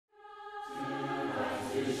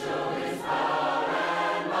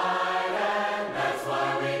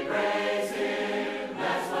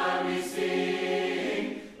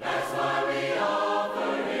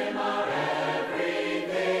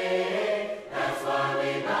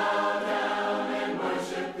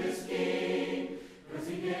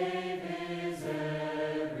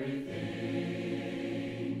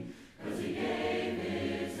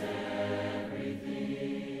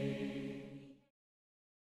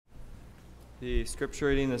The scripture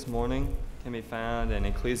reading this morning can be found in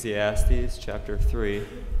Ecclesiastes chapter 3,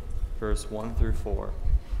 verse 1 through 4.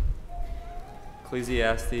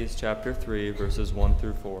 Ecclesiastes chapter 3, verses 1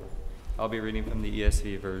 through 4. I'll be reading from the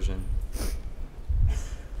ESV version.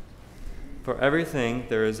 For everything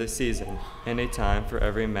there is a season, and a time for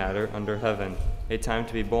every matter under heaven, a time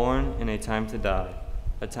to be born and a time to die,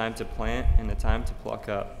 a time to plant and a time to pluck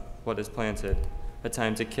up what is planted, a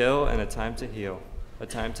time to kill and a time to heal, a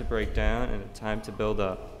time to break down and a time to build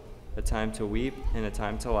up, a time to weep and a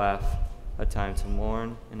time to laugh, a time to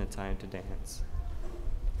mourn and a time to dance.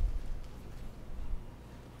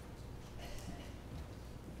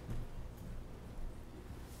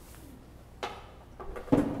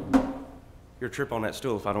 Your trip on that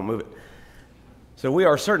stool if I don't move it. So we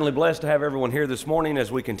are certainly blessed to have everyone here this morning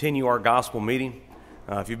as we continue our gospel meeting.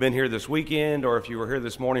 If you've been here this weekend or if you were here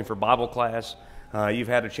this morning for Bible class, you've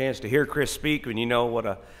had a chance to hear Chris speak, and you know what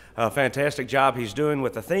a fantastic job he's doing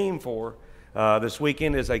with the theme for this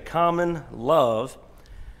weekend is a common love.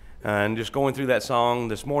 And just going through that song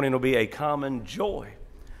this morning will be a common joy.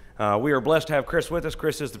 We are blessed to have Chris with us.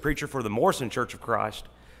 Chris is the preacher for the Morrison Church of Christ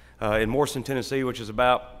in Morrison, Tennessee, which is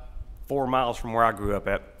about 4 miles from where I grew up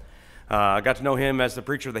at. I got to know him as the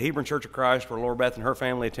preacher of the Hebron Church of Christ, where Laura Beth and her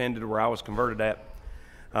family attended, where I was converted at.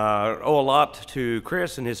 Owe a lot to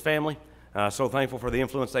Chris and his family. So thankful for the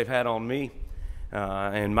influence they've had on me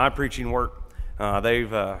and my preaching work. They've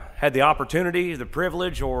had the opportunity, the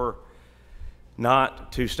privilege, or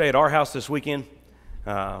not to stay at our house this weekend.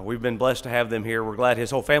 We've been blessed to have them here. We're glad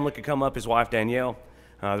his whole family could come up, his wife Danielle,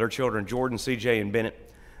 their children Jordan, CJ, and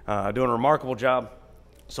Bennett, doing a remarkable job.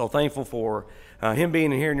 So thankful for him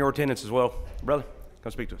being here in your attendance as well. Brother,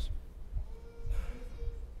 come speak to us.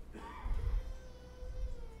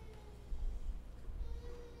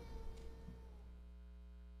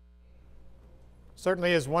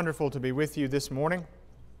 Certainly is wonderful to be with you this morning.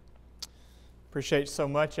 Appreciate so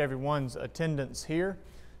much everyone's attendance here.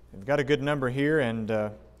 We've got a good number here, and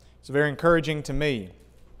it's very encouraging to me.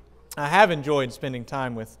 I have enjoyed spending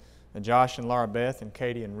time with Josh and Laura Beth and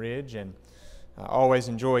Katie and Ridge, and I always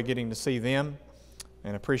enjoy getting to see them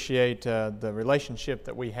and appreciate the relationship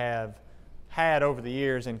that we have had over the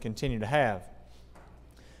years and continue to have.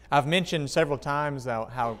 I've mentioned several times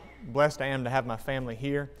how blessed I am to have my family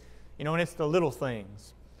here. You know, and it's the little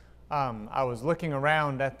things. I was looking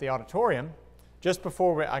around at the auditorium just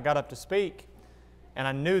before I got up to speak, and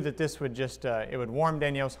I knew that this would just, it would warm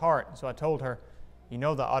Danielle's heart. So I told her, you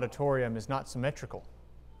know, the auditorium is not symmetrical.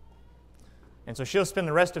 And so she'll spend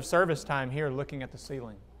the rest of service time here looking at the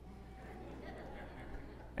ceiling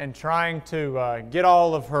and trying to get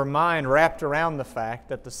all of her mind wrapped around the fact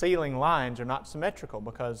that the ceiling lines are not symmetrical,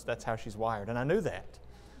 because that's how she's wired. And I knew that.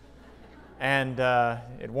 And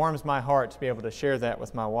it warms my heart to be able to share that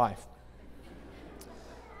with my wife.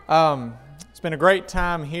 It's been a great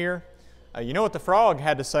time here. You know what the frog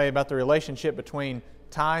had to say about the relationship between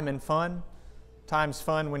time and fun? Time's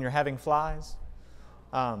fun when you're having flies.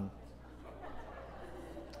 Time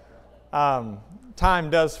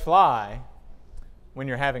does fly when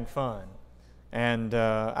you're having fun. And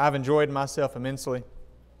I've enjoyed myself immensely.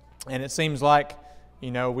 And it seems like, you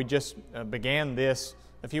know, we just began this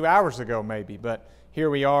a few hours ago maybe, but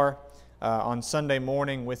here we are on Sunday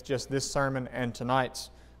morning with just this sermon and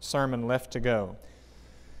tonight's sermon left to go.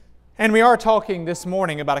 And we are talking this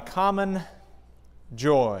morning about a common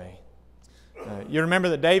joy. You remember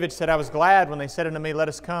that David said, I was glad when they said unto me, let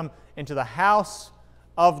us come into the house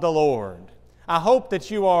of the Lord. I hope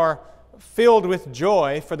that you are filled with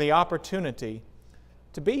joy for the opportunity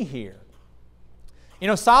to be here. You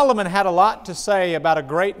know, Solomon had a lot to say about a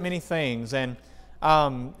great many things, and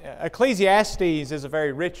Ecclesiastes is a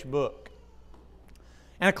very rich book.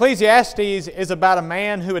 And Ecclesiastes is about a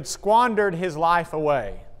man who had squandered his life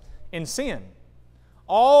away in sin,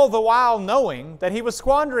 all the while knowing that he was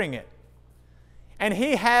squandering it. And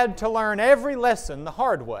he had to learn every lesson the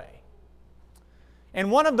hard way.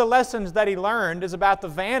 And one of the lessons that he learned is about the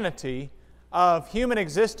vanity of human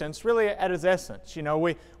existence, really at its essence. You know,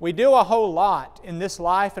 we do a whole lot in this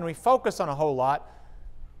life, and we focus on a whole lot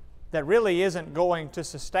that really isn't going to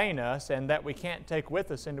sustain us and that we can't take with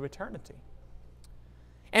us into eternity.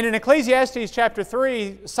 And in Ecclesiastes chapter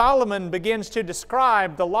 3, Solomon begins to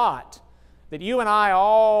describe the lot that you and I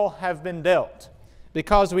all have been dealt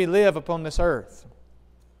because we live upon this earth.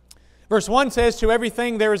 Verse 1 says, "To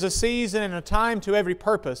everything there is a season and a time to every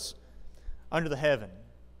purpose under the heaven."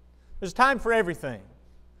 There's a time for everything.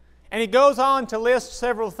 And he goes on to list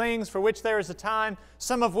several things for which there is a time,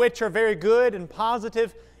 some of which are very good and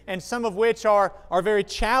positive, and some of which are very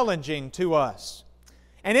challenging to us.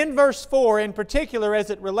 And in verse 4, in particular, as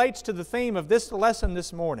it relates to the theme of this lesson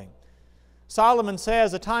this morning, Solomon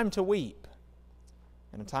says a time to weep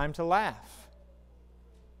and a time to laugh.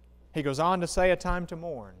 He goes on to say a time to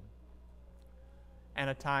mourn and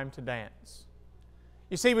a time to dance.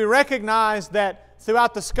 You see, we recognize that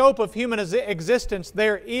throughout the scope of human existence,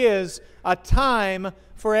 there is a time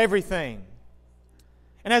for everything.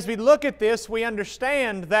 And as we look at this, we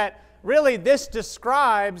understand that really this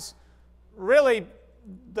describes really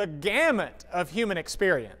the gamut of human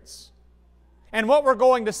experience. And what we're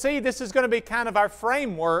going to see, this is going to be kind of our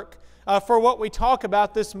framework for what we talk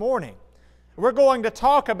about this morning. We're going to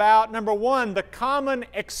talk about, number one, the common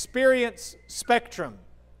experience spectrum.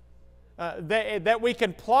 That we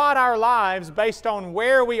can plot our lives based on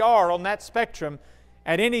where we are on that spectrum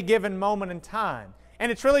at any given moment in time.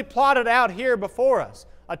 And it's really plotted out here before us.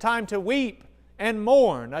 A time to weep and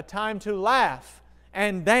mourn, a time to laugh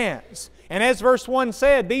and dance. And as verse 1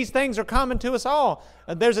 said, these things are common to us all.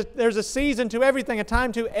 There's a season to everything, a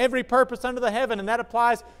time to every purpose under the heaven, and that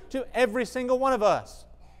applies to every single one of us.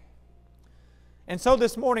 And so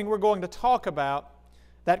this morning we're going to talk about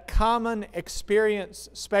that common experience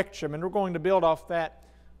spectrum, and we're going to build off that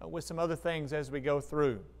with some other things as we go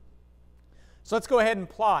through. So let's go ahead and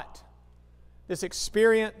plot this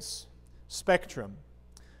experience spectrum.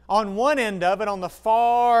 On one end of it, on the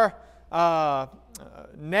far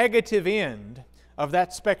negative end of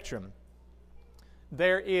that spectrum,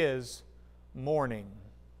 there is mourning.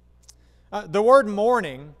 The word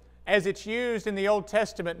mourning, as it's used in the Old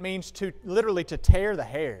Testament, means literally to tear the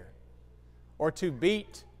hair or to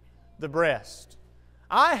beat the breast.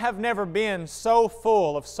 I have never been so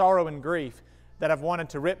full of sorrow and grief that I've wanted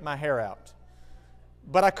to rip my hair out.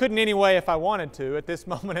 But I couldn't anyway if I wanted to at this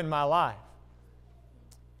moment in my life.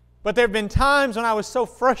 But there have been times when I was so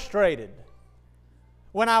frustrated,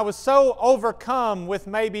 when I was so overcome with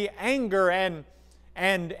maybe anger and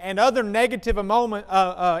other negative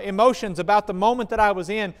emotions about the moment that I was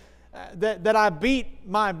in, that I beat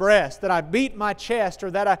my breast, that I beat my chest,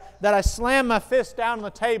 or that I slammed my fist down on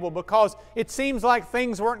the table because it seems like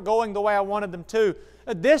things weren't going the way I wanted them to.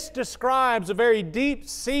 This describes a very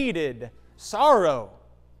deep-seated sorrow.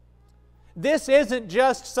 This isn't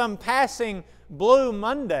just some passing Blue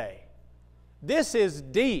Monday. This is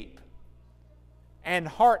deep and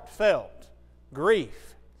heartfelt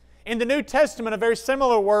grief. In the New Testament, a very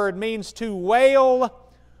similar word means to wail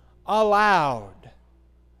aloud.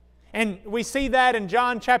 And we see that in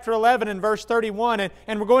John chapter 11 and verse 31.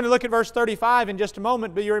 And we're going to look at verse 35 in just a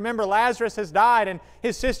moment. But you remember Lazarus has died, and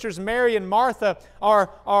his sisters Mary and Martha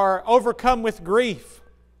are overcome with grief.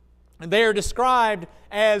 And they are described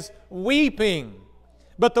as weeping.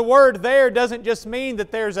 But the word there doesn't just mean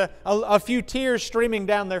that there's a few tears streaming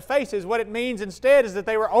down their faces. What it means instead is that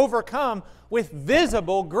they were overcome with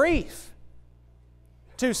visible grief.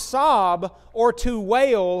 To sob or to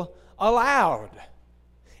wail aloud.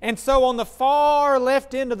 And so on the far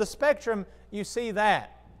left end of the spectrum, you see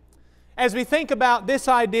that. As we think about this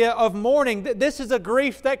idea of mourning, this is a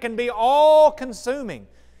grief that can be all-consuming.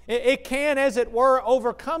 It can, as it were,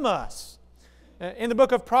 overcome us. In the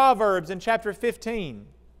book of Proverbs, in chapter 15,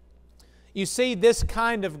 you see this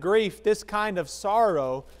kind of grief, this kind of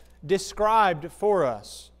sorrow described for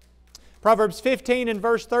us. Proverbs 15 and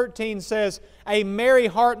verse 13 says, "A merry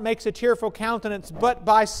heart makes a cheerful countenance, but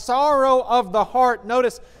by sorrow of the heart,"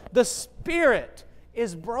 notice, "the spirit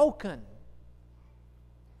is broken."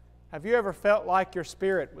 Have you ever felt like your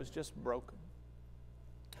spirit was just broken?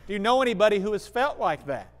 Do you know anybody who has felt like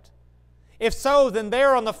that? If so, then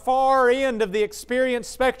they're on the far end of the experience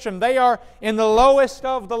spectrum. They are in the lowest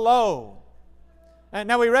of the low. And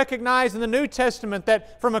now we recognize in the New Testament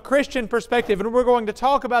that from a Christian perspective, and we're going to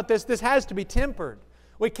talk about this has to be tempered.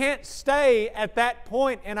 We can't stay at that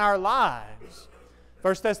point in our lives.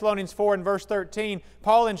 1 Thessalonians 4 and verse 13,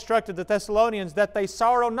 Paul instructed the Thessalonians that they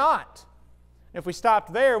sorrow not. If we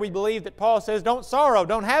stopped there, we believe that Paul says, don't sorrow,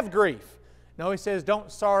 don't have grief. No, he says, don't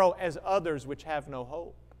sorrow as others which have no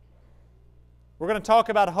hope. We're going to talk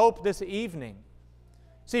about hope this evening.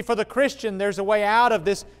 See, for the Christian, there's a way out of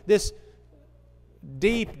this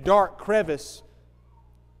deep, dark crevice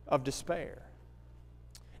of despair.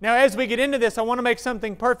 Now, as we get into this, I want to make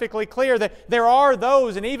something perfectly clear that there are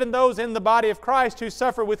those, and even those in the body of Christ, who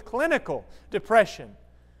suffer with clinical depression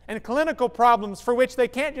and clinical problems for which they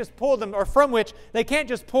can't just pull them, or from which they can't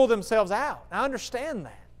just pull themselves out. I understand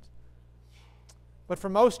that. But for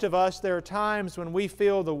most of us, there are times when we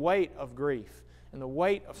feel the weight of grief and the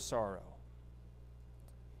weight of sorrow.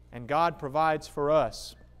 And God provides for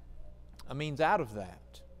us a means out of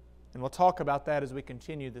that. And we'll talk about that as we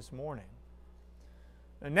continue this morning.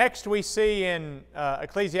 Next, we see in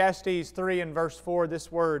Ecclesiastes 3 and verse 4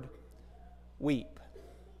 this word, weep.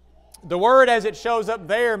 The word as it shows up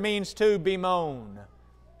there means to bemoan.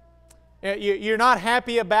 You're not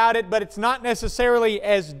happy about it, but it's not necessarily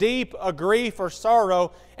as deep a grief or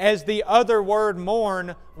sorrow as the other word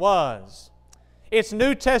mourn was. Its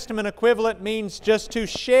New Testament equivalent means just to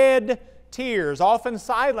shed tears, often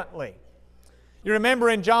silently. You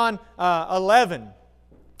remember in John 11,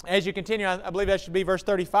 as you continue, I believe that should be verse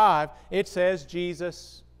 35, it says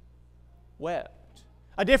Jesus wept.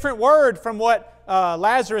 A different word from what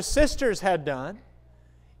Lazarus' sisters had done.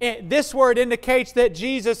 This word indicates that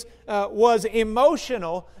Jesus was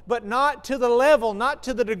emotional, but not to the level, not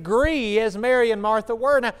to the degree as Mary and Martha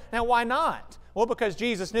were. Now why not? Well, because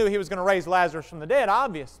Jesus knew He was going to raise Lazarus from the dead,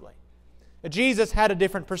 obviously. Jesus had a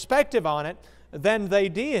different perspective on it than they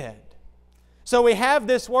did. So we have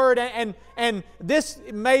this word, and this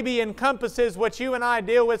maybe encompasses what you and I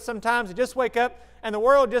deal with sometimes. You just wake up and the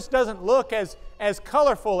world just doesn't look as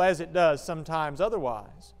colorful as it does sometimes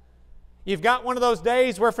otherwise. You've got one of those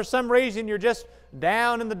days where for some reason you're just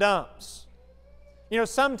down in the dumps. You know,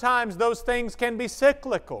 sometimes those things can be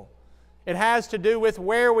cyclical. It has to do with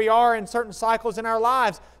where we are in certain cycles in our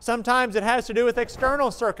lives. Sometimes it has to do with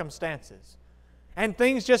external circumstances. And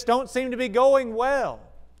things just don't seem to be going well.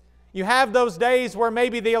 You have those days where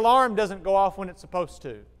maybe the alarm doesn't go off when it's supposed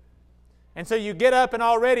to. And so you get up and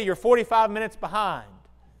already you're 45 minutes behind.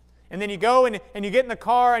 And then you go and you get in the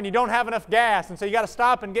car and you don't have enough gas, and so you got to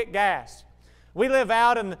stop and get gas. We live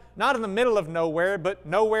out not in the middle of nowhere, but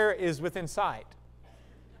nowhere is within sight.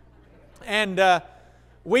 And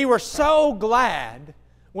we were so glad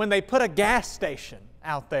when they put a gas station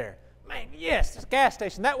out there. Man, yes, this gas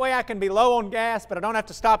station. That way I can be low on gas, but I don't have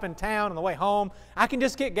to stop in town on the way home. I can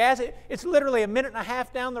just get gas. It's literally a minute and a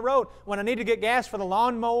half down the road. When I need to get gas for the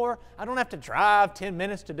lawnmower, I don't have to drive 10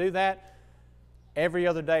 minutes to do that. Every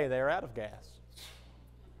other day they're out of gas.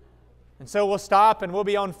 And so we'll stop and we'll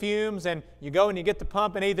be on fumes, and you go and you get the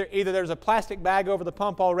pump, and either there's a plastic bag over the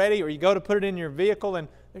pump already, or you go to put it in your vehicle and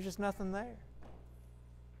there's just nothing there.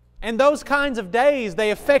 And those kinds of days,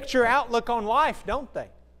 they affect your outlook on life, don't they?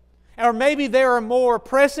 Or maybe there are more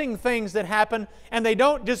pressing things that happen, and they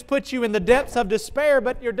don't just put you in the depths of despair,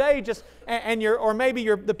 but your day just, or maybe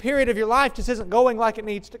the period of your life just isn't going like it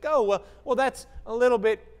needs to go. Well, that's a little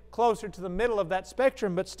bit closer to the middle of that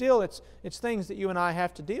spectrum, but still it's things that you and I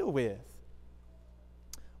have to deal with.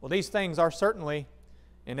 Well, these things are certainly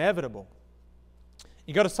inevitable.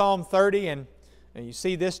 You go to Psalm 30 and you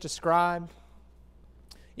see this described.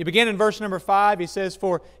 You begin in verse number 5. He says,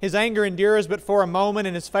 "For His anger endures but for a moment,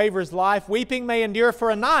 and His favor is life. Weeping may endure for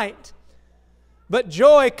a night, but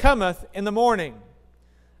joy cometh in the morning."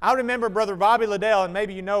 I remember Brother Bobby Liddell, and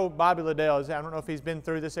maybe you know Bobby Liddell. I don't know if he's been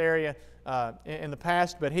through this area in the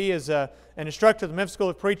past, but he is an instructor at the Memphis School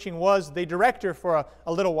of Preaching, was the director for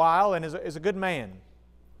a little while, and is a good man.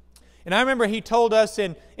 And I remember he told us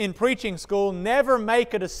in preaching school, never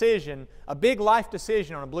make a decision, a big life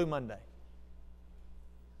decision, on a Blue Monday.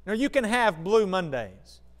 Now, you can have Blue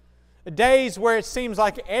Mondays, days where it seems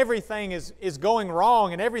like everything is going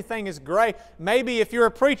wrong and everything is gray. Maybe if you're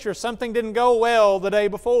a preacher, something didn't go well the day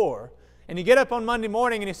before, and you get up on Monday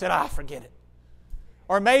morning and you said, forget it.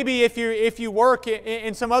 Or maybe if you work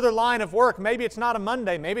in some other line of work, maybe it's not a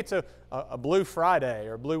Monday, maybe it's a Blue Friday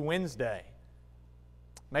or Blue Wednesday.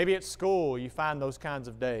 Maybe at school you find those kinds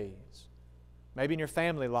of days. Maybe in your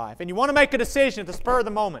family life. And you want to make a decision at the spur of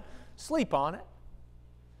the moment. Sleep on it.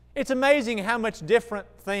 It's amazing how much different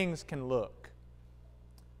things can look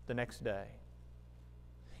the next day.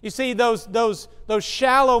 You see, those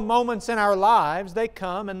shallow moments in our lives, they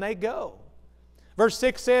come and they go. Verse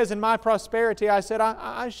 6 says, "In my prosperity I said,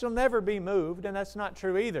 I shall never be moved," and that's not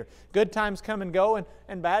true either. Good times come and go,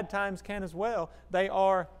 and bad times can as well. They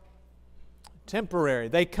are temporary.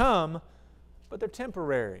 They come, but they're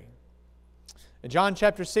temporary. In John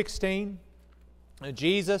chapter 16,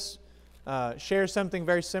 Jesus shares something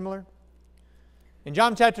very similar. In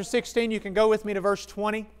John chapter 16, you can go with me to verse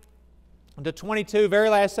 20 to 22.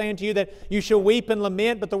 "Verily I say unto you that you shall weep and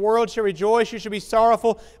lament, but the world shall rejoice. You shall be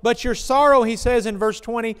sorrowful, but your sorrow," he says in verse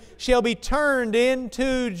 20, "shall be turned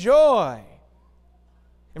into joy."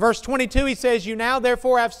 In verse 22 he says, "You now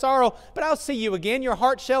therefore have sorrow, but I'll see you again. Your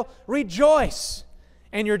heart shall rejoice,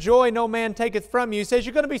 and your joy no man taketh from you." He says,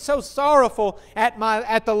 you're going to be so sorrowful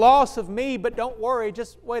at the loss of me, but don't worry,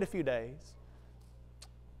 just wait a few days.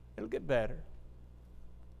 It'll get better.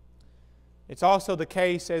 It's also the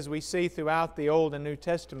case, as we see throughout the Old and New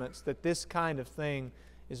Testaments, that this kind of thing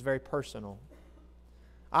is very personal.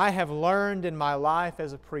 I have learned in my life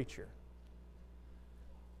as a preacher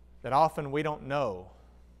that often we don't know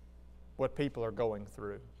what people are going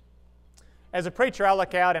through. As a preacher, I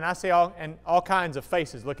look out and I see all kinds of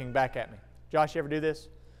faces looking back at me. Josh, you ever do this?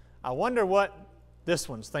 I wonder what this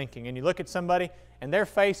one's thinking. And you look at somebody and their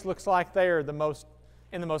face looks like they're in the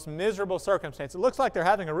most miserable circumstance. It looks like they're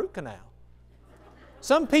having a root canal.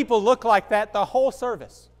 Some people look like that the whole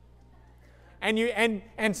service. And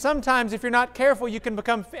sometimes if you're not careful, you can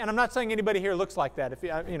become, and I'm not saying anybody here looks like that.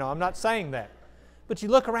 I'm not saying that. But you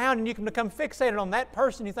look around and you can become fixated on that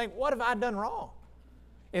person. You think, what have I done wrong?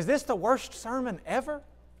 Is this the worst sermon ever?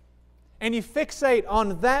 And you fixate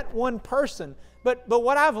on that one person. But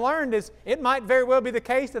what I've learned is it might very well be the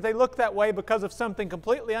case that they look that way because of something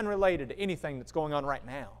completely unrelated to anything that's going on right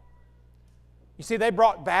now. You see, they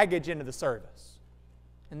brought baggage into the service.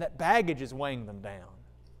 And that baggage is weighing them down.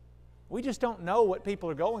 We just don't know what people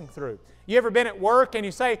are going through. You ever been at work and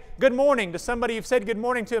you say good morning to somebody you've said good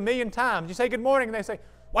morning to 1,000,000 times? You say good morning and they say,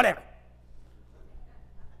 whatever.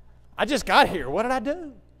 I just got here. What did I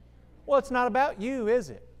do? Well, it's not about you, is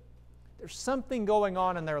it? There's something going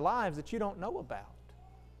on in their lives that you don't know about.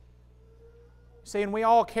 See, and we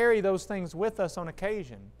all carry those things with us on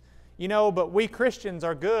occasion. But we Christians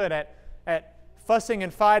are good at fussing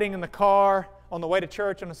and fighting in the car on the way to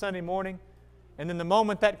church on a Sunday morning. And then the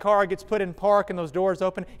moment that car gets put in park and those doors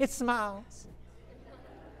open, it smiles.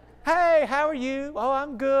 Hey, how are you? Oh,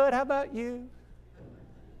 I'm good. How about you?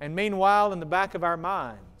 And meanwhile, in the back of our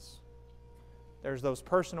minds, there's those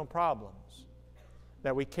personal problems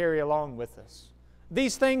that we carry along with us.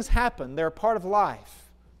 These things happen. They're a part of life.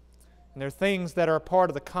 And they're things that are a part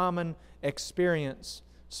of the common experience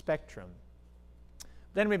spectrum.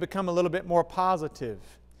 Then we become a little bit more positive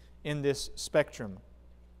in this spectrum.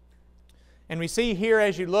 And we see here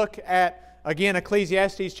as you look at, again,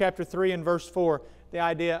 Ecclesiastes chapter 3 and verse 4, the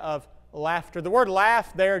idea of laughter. The word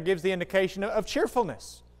laugh there gives the indication of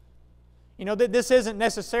cheerfulness. That this isn't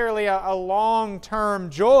necessarily a long-term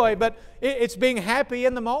joy, but it's being happy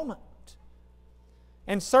in the moment.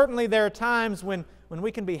 And certainly there are times when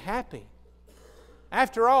we can be happy.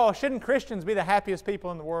 After all, shouldn't Christians be the happiest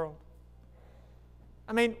people in the world?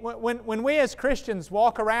 I mean, when we as Christians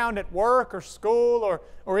walk around at work or school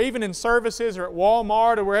or even in services or at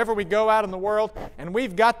Walmart or wherever we go out in the world, and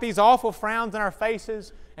we've got these awful frowns in our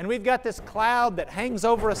faces, and we've got this cloud that hangs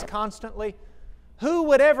over us constantly, who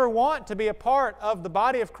would ever want to be a part of the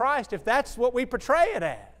body of Christ if that's what we portray it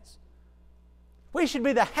as? We should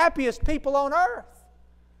be the happiest people on earth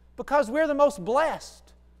because we're the most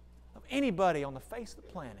blessed of anybody on the face of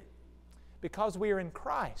the planet because we are in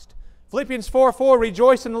Christ. Philippians 4:4,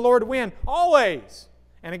 rejoice in the Lord when? Always.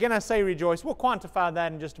 And again I say rejoice. We'll quantify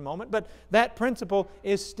that in just a moment, but that principle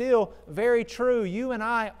is still very true. You and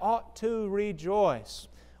I ought to rejoice.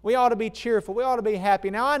 We ought to be cheerful. We ought to be happy.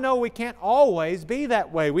 Now I know we can't always be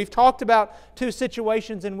that way. We've talked about two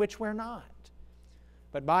situations in which we're not.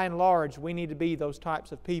 But by and large, we need to be those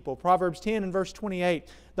types of people. Proverbs 10 and verse 28,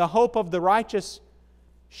 the hope of the righteous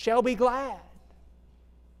shall be glad.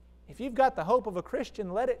 If you've got the hope of a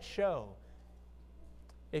Christian, let it show.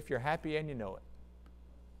 If you're happy and you know it,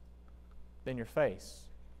 then your face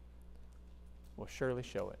will surely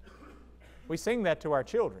show it. We sing that to our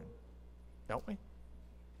children, don't we?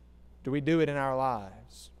 Do we do it in our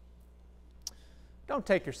lives? Don't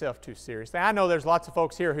take yourself too seriously. I know there's lots of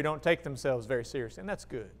folks here who don't take themselves very seriously, and that's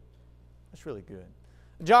good. That's really good.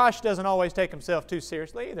 Josh doesn't always take himself too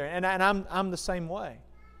seriously either, and I'm the same way.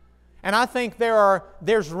 And I think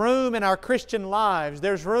there's room in our Christian lives,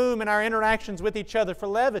 there's room in our interactions with each other for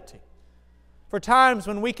levity, for times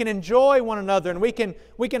when we can enjoy one another and we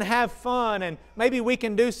can have fun, and maybe we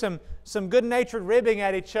can do some good-natured ribbing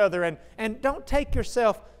at each other, and don't take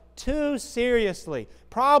yourself too seriously.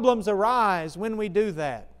 Problems arise when we do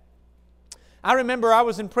that. I remember I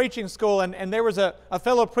was in preaching school and there was a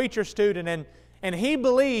fellow preacher student and he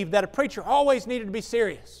believed that a preacher always needed to be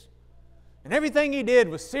serious. And everything he did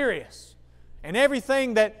was serious. And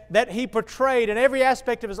everything that he portrayed in every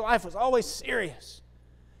aspect of his life was always serious.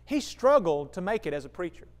 He struggled to make it as a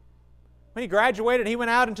preacher. When he graduated, he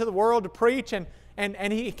went out into the world to preach, and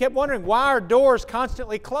he kept wondering, why are doors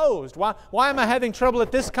constantly closed? Why am I having trouble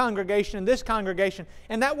at this congregation and this congregation?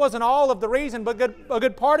 And that wasn't all of the reason, but a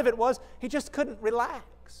good part of it was he just couldn't relax.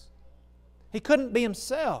 He couldn't be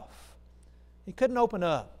himself. He couldn't open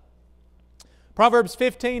up. Proverbs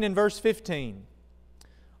 15 and verse 15.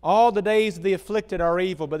 All the days of the afflicted are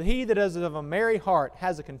evil, but he that is of a merry heart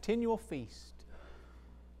has a continual feast.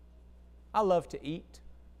 I love to eat.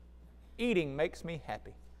 Eating makes me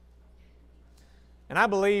happy. And I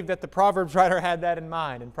believe that the Proverbs writer had that in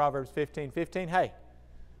mind in Proverbs 15:15. Hey,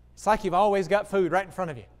 it's like you've always got food right in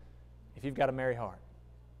front of you if you've got a merry heart.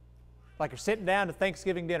 Like you're sitting down to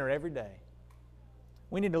Thanksgiving dinner every day.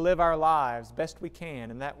 We need to live our lives best we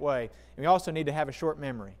can in that way. And we also need to have a short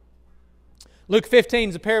memory. Luke 15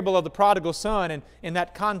 is a parable of the prodigal son, and in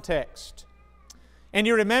that context. And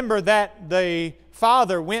you remember that the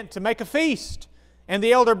father went to make a feast, and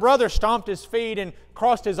the elder brother stomped his feet and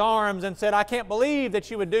crossed his arms and said, I can't believe that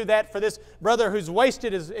you would do that for this brother who's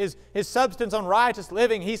wasted his substance on riotous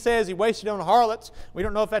living. He says he wasted it on harlots. We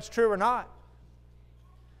don't know if that's true or not.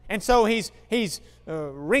 And so he's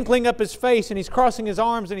wrinkling up his face and he's crossing his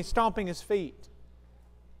arms and he's stomping his feet.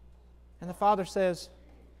 And the father says,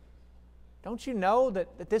 don't you know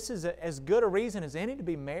that this is as good a reason as any to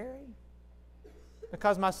be merry?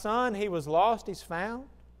 Because my son, he was lost, he's found.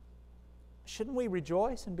 Shouldn't we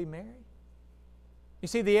rejoice and be merry? You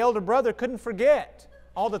see, the elder brother couldn't forget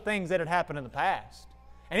all the things that had happened in the past.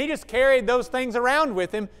 And he just carried those things around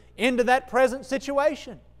with him into that present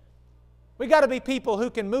situation. We've got to be people who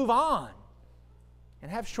can move on and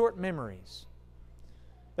have short memories.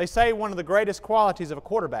 They say one of the greatest qualities of a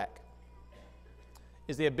quarterback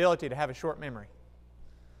is the ability to have a short memory.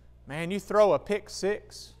 Man, you throw a pick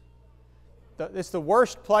six. It's the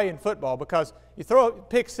worst play in football because you throw a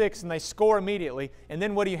pick six and they score immediately, and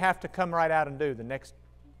then what do you have to come right out and do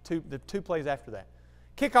the two plays after that?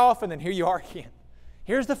 Kick off, and then here you are again.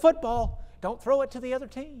 Here's the football. Don't throw it to the other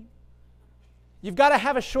team. You've got to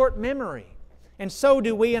have a short memory, and so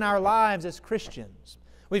do we in our lives as Christians.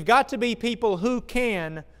 We've got to be people who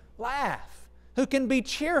can laugh, who can be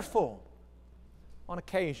cheerful on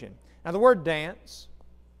occasion. Now, the word dance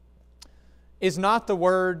is not the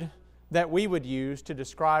word that we would use to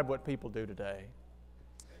describe what people do today.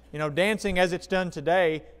 You know, dancing as it's done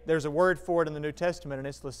today, there's a word for it in the New Testament, and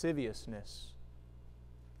it's lasciviousness.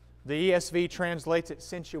 The ESV translates it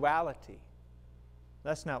sensuality.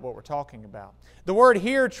 That's not what we're talking about. The word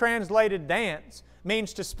here translated dance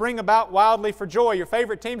means to spring about wildly for joy. Your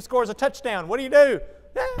favorite team scores a touchdown. What do?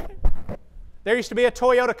 There used to be a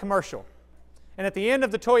Toyota commercial. And at the end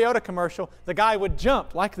of the Toyota commercial, the guy would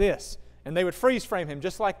jump like this. And they would freeze frame him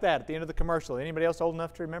just like that at the end of the commercial. Anybody else old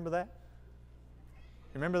enough to remember that?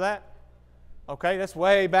 Remember that? Okay, that's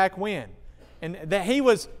way back when. And that he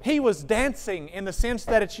was dancing in the sense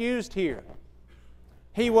that it's used here.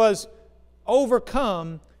 He was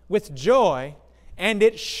overcome with joy, and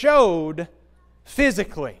it showed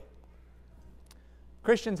physically.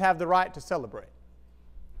 Christians have the right to celebrate.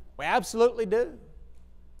 We absolutely do.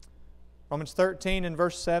 Romans 13 and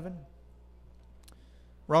verse 7.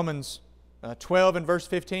 Romans 12 and verse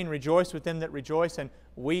 15, rejoice with them that rejoice and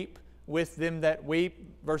weep with them that weep.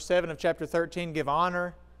 Verse 7 of chapter 13, give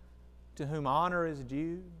honor to whom honor is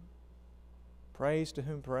due. Praise to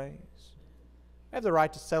whom praise. We have the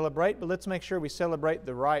right to celebrate, but let's make sure we celebrate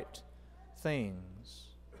the right things.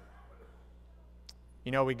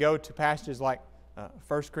 You know, we go to passages like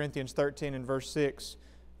 1 Corinthians 13 and verse 6.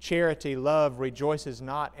 Charity, love, rejoices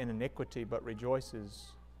not in iniquity, but rejoices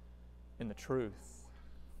in the truth.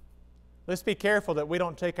 Let's be careful that we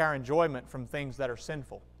don't take our enjoyment from things that are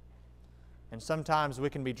sinful. And sometimes we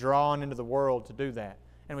can be drawn into the world to do that.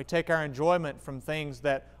 And we take our enjoyment from things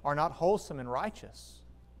that are not wholesome and righteous.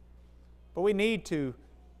 But we need to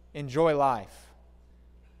enjoy life.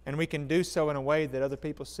 And we can do so in a way that other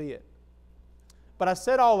people see it. But I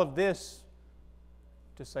said all of this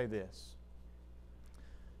to say this.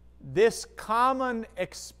 This common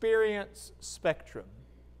experience spectrum,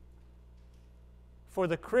 for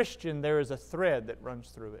the Christian, there is a thread that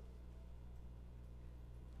runs through it.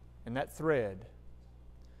 And that thread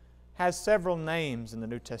has several names in the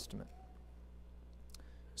New Testament.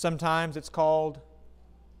 Sometimes it's called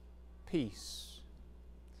peace.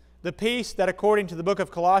 The peace that, according to the book of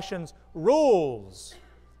Colossians, rules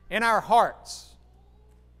in our hearts.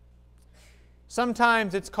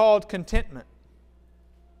 Sometimes it's called contentment.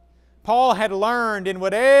 Paul had learned in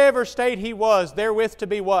whatever state he was therewith to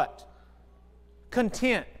be what?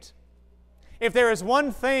 Content. If there is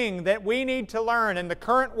one thing that we need to learn in the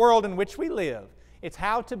current world in which we live, it's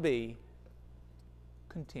how to be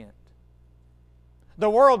content. The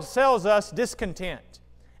world sells us discontent.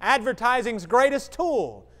 Advertising's greatest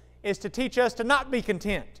tool is to teach us to not be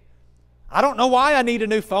content. I don't know why I need a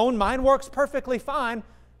new phone. Mine works perfectly fine,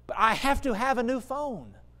 but I have to have a new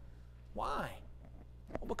phone. Why?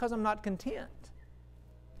 Well, because I'm not content.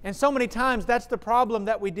 And so many times that's the problem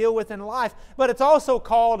that we deal with in life. But it's also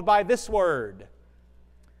called by this word,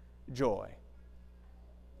 joy.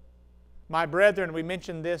 My brethren, we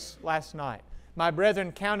mentioned this last night. My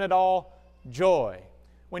brethren, count it all joy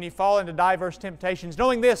when you fall into diverse temptations,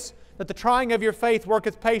 knowing this, that the trying of your faith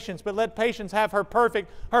worketh patience, but let patience have her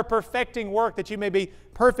perfecting work, that you may be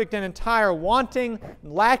perfect and entire, wanting,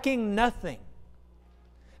 lacking nothing.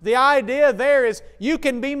 The idea there is you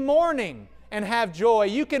can be mourning and have joy.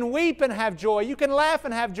 You can weep and have joy. You can laugh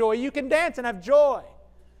and have joy. You can dance and have joy.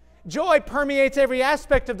 Joy permeates every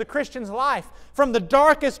aspect of the Christian's life, from the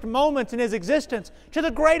darkest moments in his existence to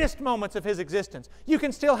the greatest moments of his existence. You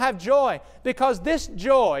can still have joy, because this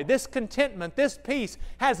joy, this contentment, this peace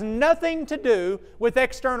has nothing to do with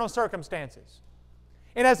external circumstances.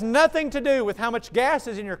 It has nothing to do with how much gas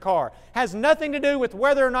is in your car. It has nothing to do with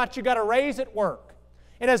whether or not you got a raise at work.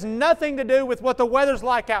 It has nothing to do with what the weather's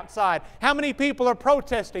like outside, how many people are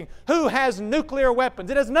protesting, who has nuclear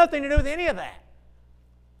weapons. It has nothing to do with any of that.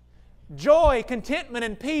 Joy, contentment,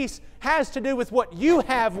 and peace has to do with what you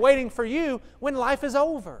have waiting for you when life is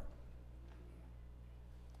over.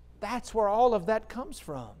 That's where all of that comes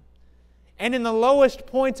from. And in the lowest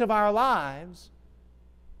points of our lives,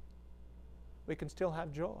 we can still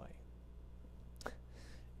have joy.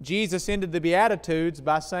 Jesus ended the Beatitudes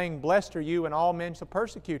by saying, "Blessed are you, and all men shall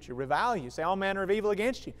persecute you, revile you, say all manner of evil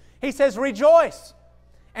against you." He says, "Rejoice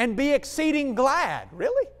and be exceeding glad."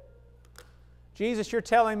 Really? Jesus, you're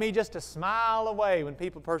telling me just to smile away when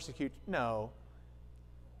people persecute you? No.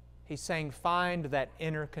 He's saying find that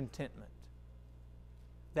inner contentment,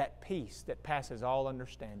 that peace that passes all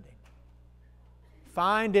understanding.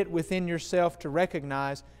 Find it within yourself to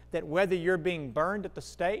recognize that whether you're being burned at the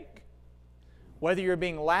stake, whether you're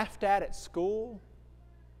being laughed at school,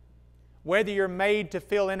 whether you're made to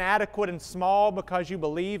feel inadequate and small because you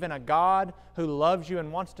believe in a God who loves you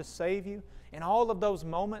and wants to save you, in all of those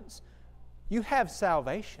moments, you have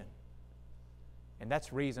salvation. And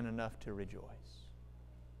that's reason enough to rejoice.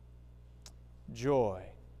 Joy,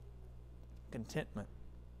 contentment,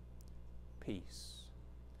 peace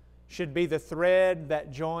should be the thread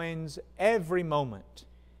that joins every moment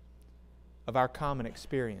of our common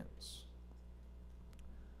experience.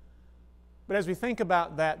 But as we think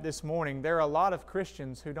about that this morning, there are a lot of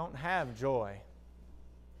Christians who don't have joy,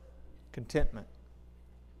 contentment,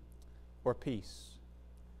 or peace.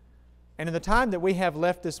 And in the time that we have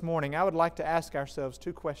left this morning, I would like to ask ourselves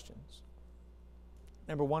two questions.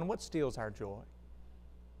 Number one, what steals our joy?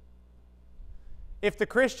 If the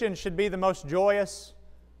Christian should be the most joyous,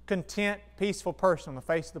 content, peaceful person on the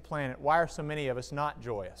face of the planet, why are so many of us not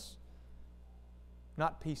joyous,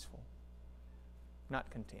 not peaceful, not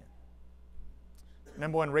content?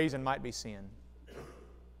 Number one reason might be sin.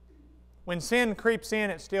 When sin creeps in,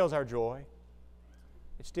 it steals our joy.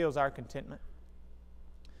 It steals our contentment.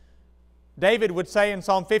 David would say in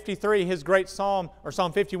Psalm 53, his great psalm, or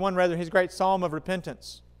Psalm 51 rather, his great psalm of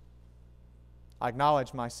repentance, "I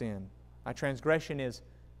acknowledge my sin. My transgression is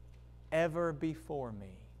ever before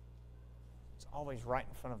me." It's always right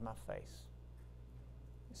in front of my face.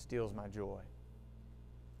 It steals my joy.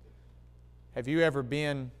 Have you ever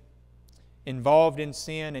been involved in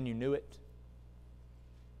sin and you knew it?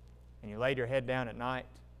 And you laid your head down at night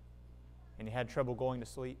and you had trouble going to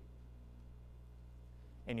sleep?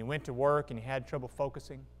 And you went to work and you had trouble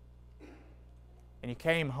focusing? And you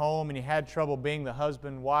came home and you had trouble being the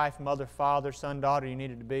husband, wife, mother, father, son, daughter you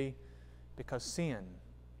needed to be? Because sin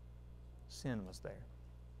was there.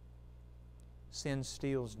 Sin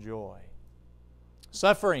steals joy.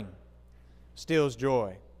 Suffering steals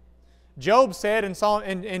joy. Job said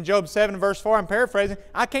in Job 7 verse 4, I'm paraphrasing,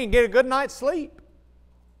 "I can't get a good night's sleep."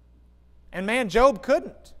 And man, Job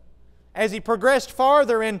couldn't. As he progressed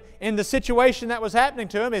farther in the situation that was happening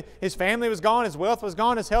to him, his family was gone, his wealth was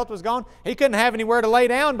gone, his health was gone. He couldn't have anywhere to lay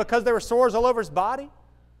down because there were sores all over his body.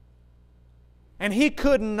 And he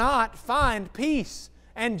could not find peace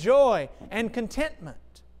and joy and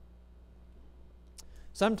contentment.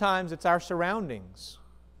 Sometimes it's our surroundings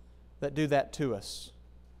that do that to us.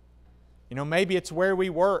 You know, maybe it's where we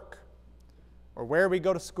work or where we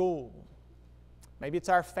go to school. Maybe it's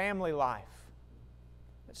our family life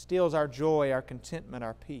that steals our joy, our contentment,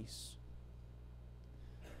 our peace.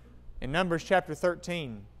 In Numbers chapter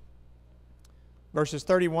 13, verses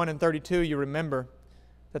 31 and 32, you remember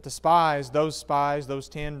that those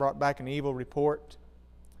 10 brought back an evil report.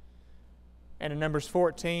 And in Numbers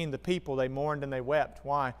 14, the people, they mourned and they wept.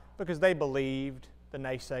 Why? Because they believed the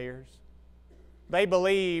naysayers. They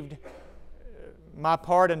believed, my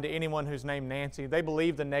pardon to anyone who's named Nancy, they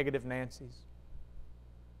believed the negative Nancys.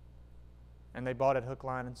 and they bought it hook,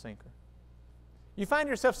 line, and sinker. You find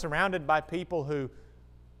yourself surrounded by people who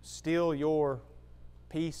steal your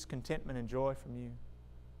peace, contentment, and joy from you.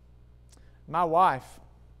 My wife,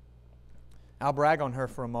 I'll brag on her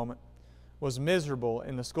for a moment, was miserable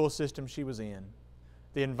in the school system she was in.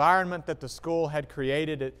 The environment that the school had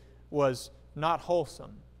created, it was not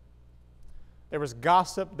wholesome. There was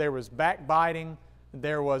gossip, there was backbiting,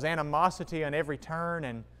 there was animosity on every turn,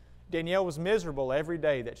 and Danielle was miserable every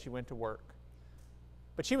day that she went to work.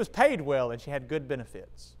 But she was paid well and she had good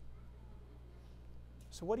benefits.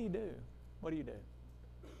 So what do you do? What do you do?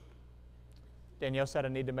 Danielle said, I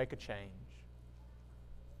need to make a change.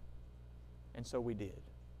 And so we did.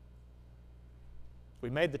 We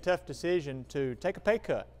made the tough decision to take a pay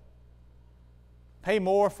cut, pay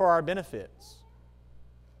more for our benefits,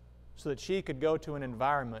 so that she could go to an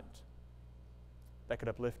environment that could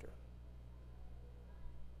uplift her.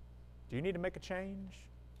 Do you need to make a change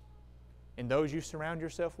in those you surround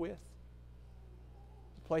yourself with?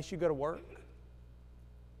 The place you go to work?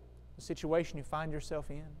 The situation you find yourself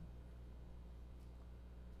in?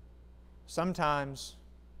 Sometimes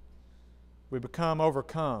we become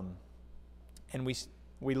overcome and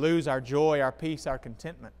we lose our joy, our peace, our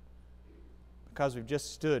contentment because we've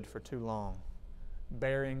just stood for too long,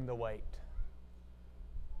 bearing the weight.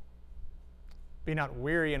 Be not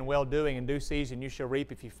weary in well-doing. In due season you shall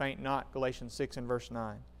reap if you faint not. Galatians 6 and verse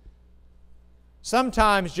 9.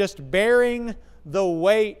 Sometimes just bearing the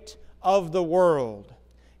weight of the world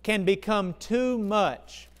can become too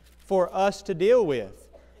much for us to deal with.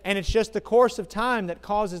 And it's just the course of time that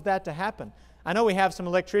causes that to happen. I know we have some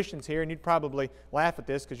electricians here, and you'd probably laugh at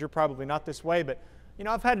this because you're probably not this way, but you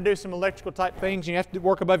know, I've had to do some electrical type things, and you have to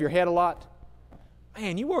work above your head a lot.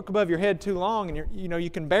 Man, you work above your head too long, and you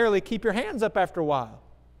can barely keep your hands up after a while.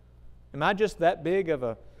 Am I just that big of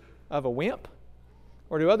a wimp?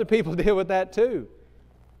 Or do other people deal with that too?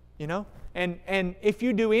 You know? And if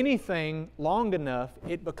you do anything long enough,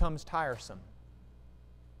 it becomes tiresome.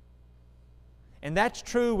 And that's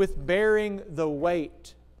true with bearing the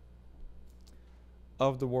weight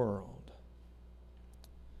of the world.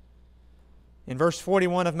 In verse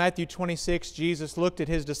 41 of Matthew 26, Jesus looked at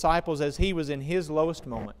His disciples as He was in His lowest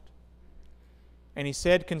moment. And He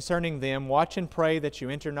said concerning them, watch and pray that you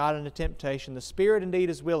enter not into temptation. The spirit indeed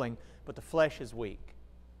is willing, but the flesh is weak.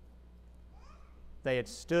 They had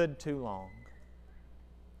stood too long,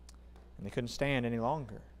 and they couldn't stand any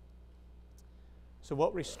longer. So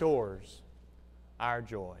what restores our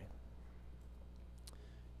joy?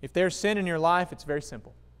 If there's sin in your life, it's very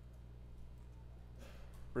simple.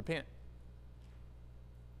 Repent.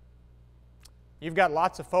 You've got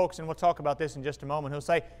lots of folks, and we'll talk about this in just a moment, who'll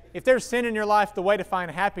say, if there's sin in your life, the way to find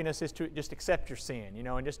happiness is to just accept your sin,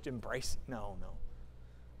 and just embrace it. No.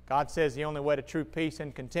 God says the only way to true peace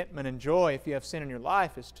and contentment and joy if you have sin in your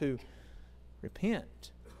life is to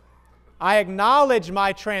repent. I acknowledge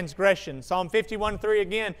my transgression, Psalm 51:3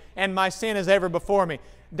 again, and my sin is ever before me.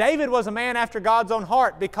 David was a man after God's own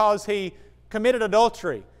heart because he committed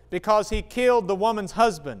adultery, because he killed the woman's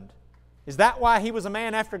husband. Is that why he was a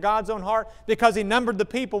man after God's own heart? Because he numbered the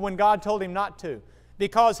people when God told him not to.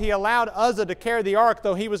 Because he allowed Uzzah to carry the ark,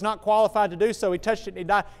 though he was not qualified to do so. He touched it and he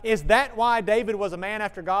died. Is that why David was a man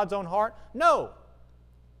after God's own heart? No.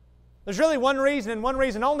 There's really one reason and one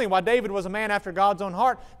reason only why David was a man after God's own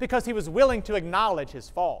heart, because he was willing to acknowledge his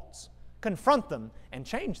faults, confront them, and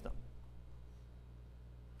change them.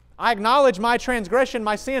 I acknowledge my transgression,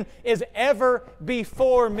 my sin is ever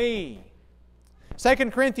before me. 2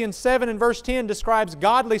 Corinthians 7 and verse 10 describes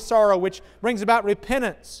godly sorrow, which brings about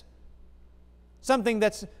repentance. Something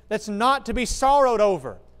that's not to be sorrowed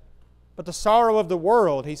over. But the sorrow of the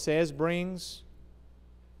world, he says, brings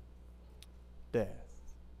death.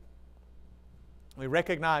 We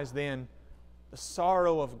recognize then the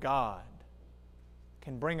sorrow of God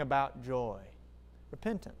can bring about joy,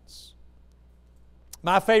 repentance.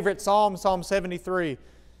 My favorite psalm, Psalm 73. You've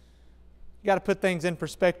got to put things in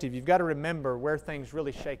perspective. You've got to remember where things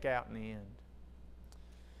really shake out in the end.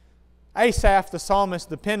 Asaph, the psalmist,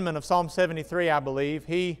 the penman of Psalm 73, I believe,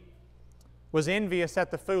 he was envious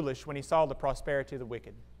at the foolish when he saw the prosperity of the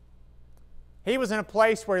wicked. He was in a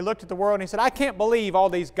place where he looked at the world and he said, I can't believe all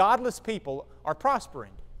these godless people are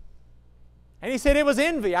prospering. And he said it was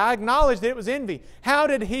envy. I acknowledge that it was envy. How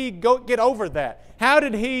did he get over that? How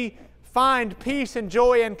did he find peace and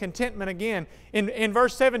joy and contentment again? In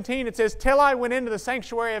verse 17 it says, till I went into the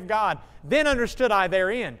sanctuary of God, then understood I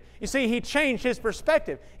therein. You see, he changed his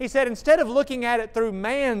perspective. He said, instead of looking at it through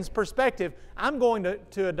man's perspective, I'm going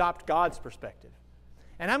to adopt God's perspective.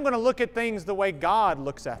 And I'm going to look at things the way God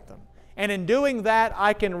looks at them. And in doing that,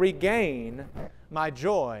 I can regain my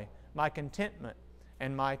joy, my contentment,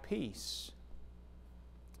 and my peace.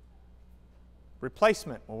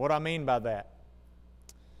 Replacement. Well, what do I mean by that?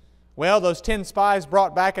 Well, those 10 spies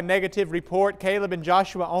brought back a negative report. Caleb and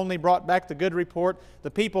Joshua only brought back the good report. The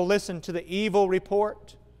people listened to the evil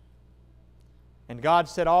report. And God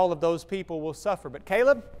said all of those people will suffer. But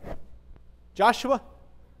Caleb, Joshua,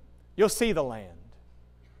 you'll see the land.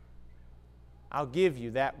 I'll give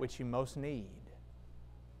you that which you most need.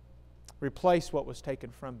 Replace what was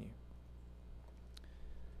taken from you.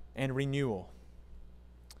 And renewal.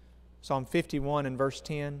 Psalm 51 and verse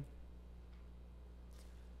 10.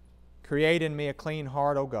 Create in me a clean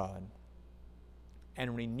heart, O God,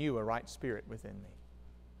 and renew a right spirit within me.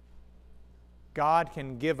 God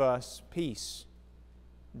can give us peace,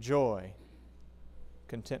 joy,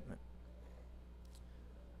 contentment.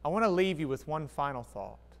 I want to leave you with one final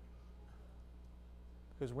thought,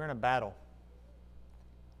 because we're in a battle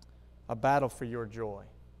for your joy.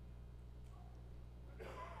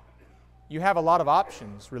 You have a lot of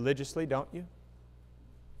options religiously, don't you?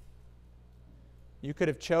 You could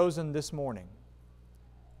have chosen this morning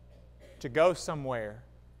to go somewhere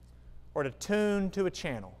or to tune to a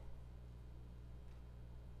channel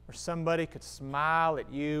where somebody could smile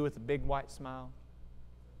at you with a big white smile,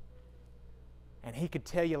 and he could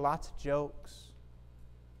tell you lots of jokes,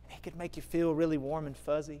 and he could make you feel really warm and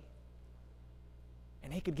fuzzy,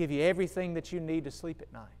 and he could give you everything that you need to sleep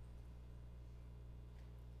at night.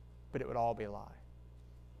 But it would all be a lie.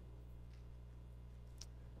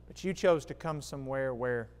 But you chose to come somewhere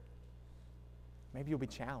where maybe you'll be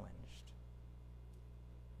challenged.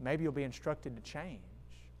 Maybe you'll be instructed to change.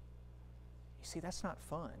 You see, that's not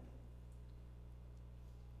fun.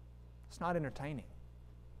 It's not entertaining.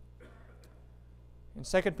 In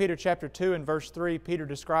 2 Peter chapter 2 and verse 3, Peter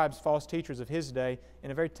describes false teachers of his day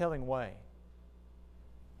in a very telling way.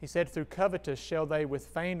 He said, through covetous shall they with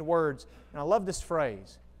feigned words, and I love this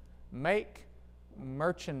phrase, make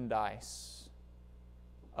merchandise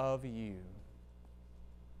of you.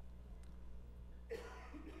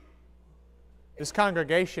 This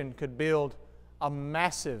congregation could build a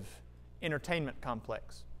massive entertainment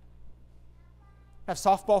complex. Have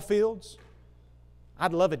softball fields.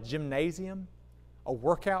 I'd love a gymnasium, a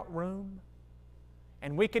workout room,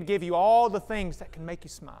 and we could give you all the things that can make you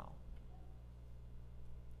smile.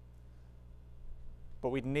 But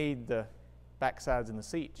we'd need the backsides and the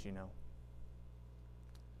seats, you know.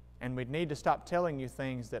 And we'd need to stop telling you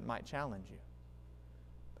things that might challenge you,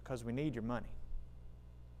 because we need your money.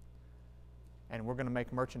 And we're going to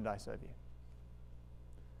make merchandise of you.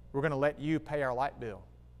 We're going to let you pay our light bill.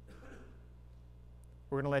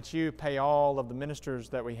 We're going to let you pay all of the ministers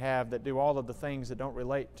that we have that do all of the things that don't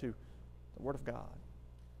relate to the Word of God.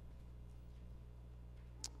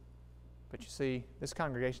 But you see, this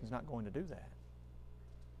congregation is not going to do that.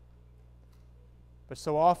 But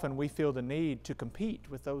so often we feel the need to compete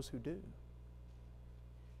with those who do.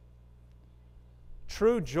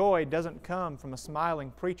 True joy doesn't come from a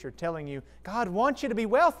smiling preacher telling you, God wants you to be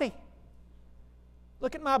wealthy.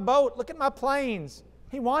 Look at my boat, look at my planes.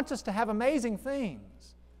 He wants us to have amazing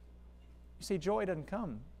things. You see, joy doesn't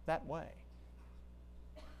come that way,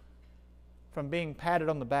 from being patted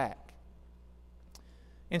on the back.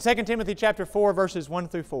 In 2 Timothy chapter 4, verses 1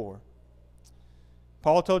 through 4,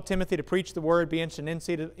 Paul told Timothy to preach the word, be instant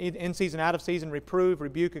in season, out of season, reprove,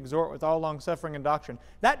 rebuke, exhort with all long-suffering and doctrine.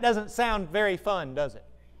 That doesn't sound very fun, does it?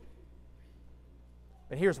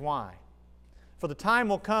 But here's why. For the time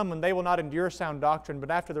will come when they will not endure sound doctrine, but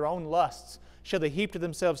after their own lusts shall they heap to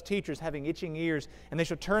themselves teachers having itching ears, and they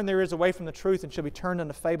shall turn their ears away from the truth and shall be turned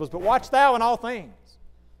unto fables. But watch thou in all things.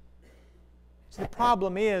 See, the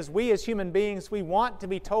problem is, we as human beings, we want to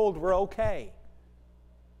be told we're okay.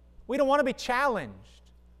 We don't want to be challenged.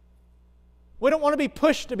 We don't want to be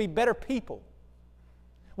pushed to be better people.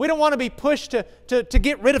 We don't want to be pushed to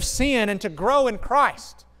get rid of sin and to grow in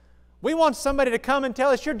Christ. We want somebody to come and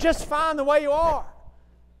tell us, you're just fine the way you are.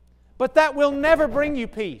 But that will never bring you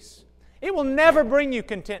peace. It will never bring you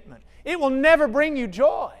contentment. It will never bring you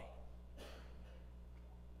joy.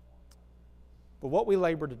 But what we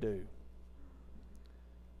labor to do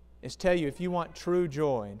is tell you, if you want true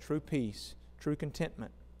joy and true peace, true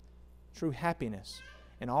contentment, true happiness,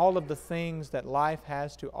 and all of the things that life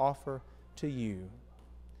has to offer to you,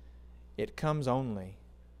 it comes only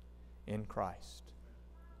in Christ.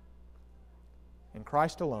 In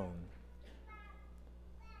Christ alone,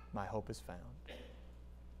 my hope is found.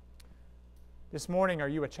 This morning, are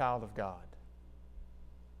you a child of God?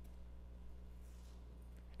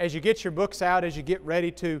 As you get your books out, as you get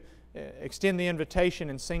ready to extend the invitation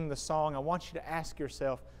and sing the song, I want you to ask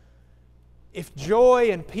yourself, If joy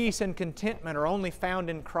and peace and contentment are only found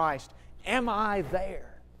in Christ, am I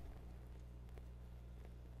there?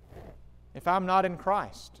 If I'm not in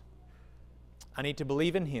Christ, I need to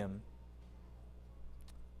believe in Him,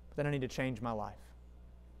 but then I need to change my life.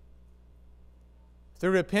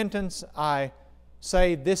 Through repentance, I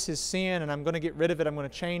say this is sin and I'm going to get rid of it. I'm going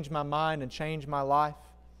to change my mind and change my life.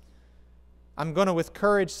 I'm going to with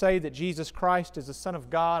courage say that Jesus Christ is the Son of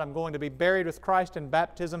God. I'm going to be buried with Christ in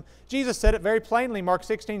baptism. Jesus said it very plainly, Mark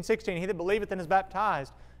 16:16, He that believeth and is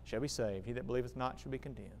baptized shall be saved. He that believeth not shall be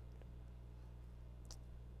condemned.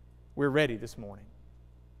 We're ready this morning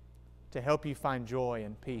to help you find joy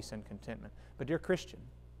and peace and contentment. But dear Christian,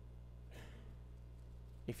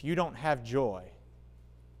 if you don't have joy,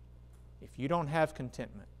 if you don't have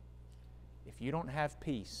contentment, if you don't have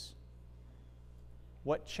peace,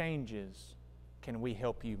 what changes can we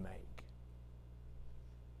help you make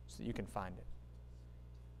so that you can find it?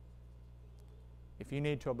 If you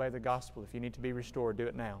need to obey the gospel, if you need to be restored, do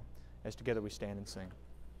it now as together we stand and sing.